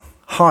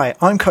Hi,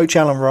 I'm Coach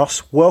Alan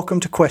Ross.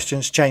 Welcome to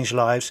Questions Change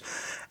Lives.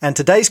 And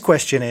today's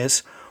question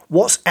is,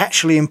 what's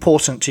actually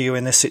important to you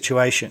in this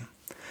situation?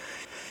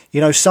 You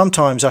know,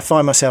 sometimes I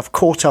find myself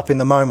caught up in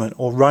the moment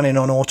or running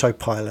on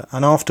autopilot,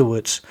 and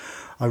afterwards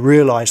I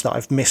realise that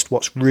I've missed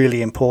what's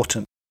really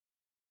important.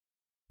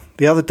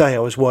 The other day I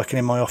was working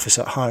in my office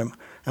at home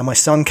and my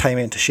son came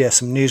in to share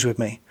some news with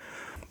me.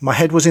 My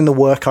head was in the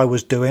work I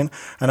was doing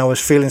and I was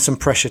feeling some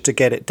pressure to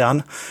get it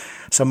done.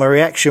 So my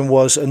reaction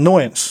was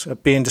annoyance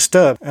at being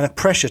disturbed and a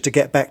pressure to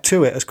get back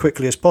to it as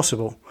quickly as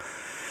possible.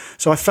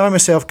 So I found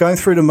myself going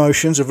through the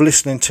motions of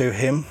listening to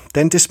him,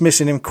 then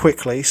dismissing him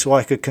quickly so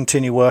I could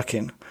continue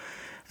working.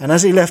 And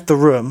as he left the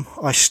room,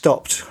 I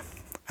stopped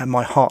and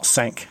my heart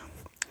sank.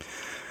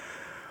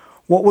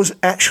 What was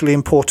actually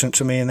important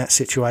to me in that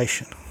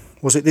situation?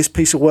 Was it this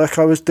piece of work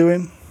I was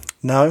doing?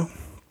 No.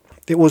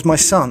 It was my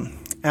son,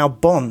 our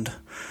bond.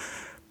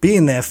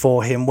 Being there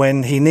for him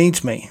when he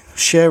needs me,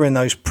 sharing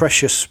those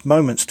precious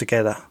moments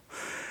together.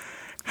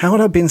 How had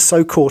I been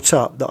so caught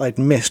up that I'd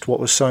missed what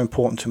was so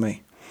important to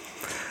me?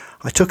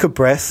 I took a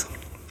breath,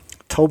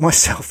 told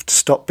myself to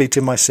stop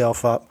beating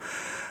myself up,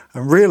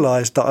 and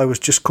realised that I was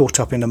just caught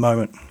up in the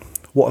moment,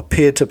 what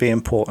appeared to be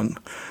important,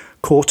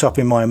 caught up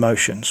in my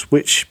emotions,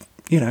 which,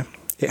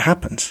 it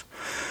happens.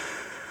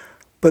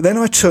 But then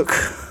I took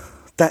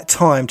that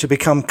time to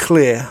become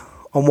clear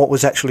on what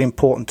was actually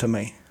important to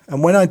me.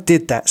 And when I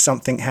did that,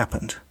 something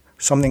happened.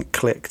 Something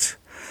clicked.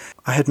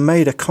 I had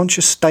made a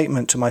conscious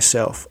statement to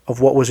myself of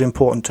what was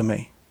important to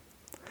me.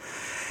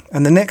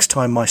 And the next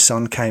time my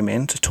son came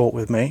in to talk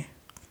with me,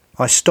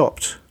 I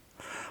stopped.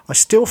 I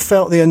still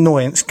felt the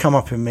annoyance come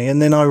up in me,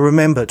 and then I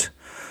remembered.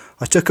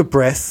 I took a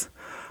breath.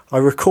 I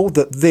recalled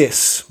that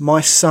this,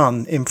 my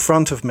son in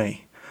front of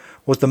me,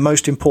 was the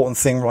most important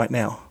thing right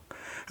now.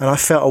 And I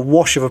felt a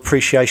wash of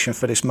appreciation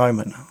for this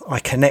moment. I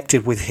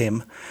connected with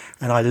him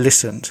and I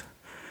listened.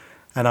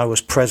 And I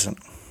was present.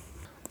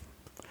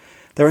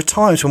 There are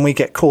times when we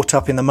get caught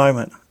up in the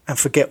moment and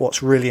forget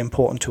what's really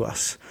important to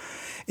us.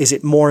 Is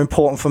it more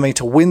important for me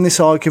to win this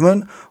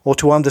argument or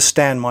to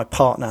understand my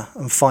partner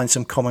and find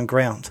some common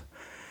ground?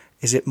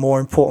 Is it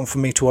more important for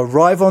me to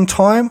arrive on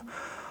time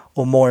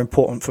or more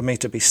important for me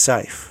to be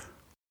safe?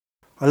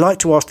 I like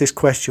to ask this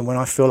question when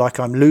I feel like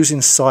I'm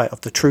losing sight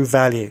of the true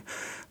value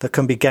that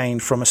can be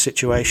gained from a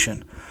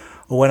situation,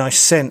 or when I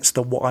sense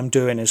that what I'm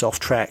doing is off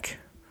track.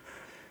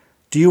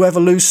 Do you ever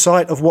lose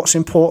sight of what's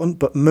important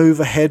but move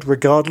ahead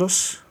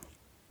regardless?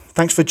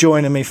 Thanks for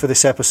joining me for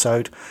this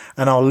episode,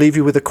 and I'll leave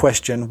you with a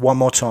question one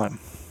more time.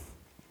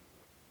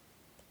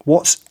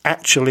 What's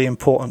actually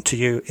important to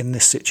you in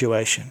this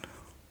situation?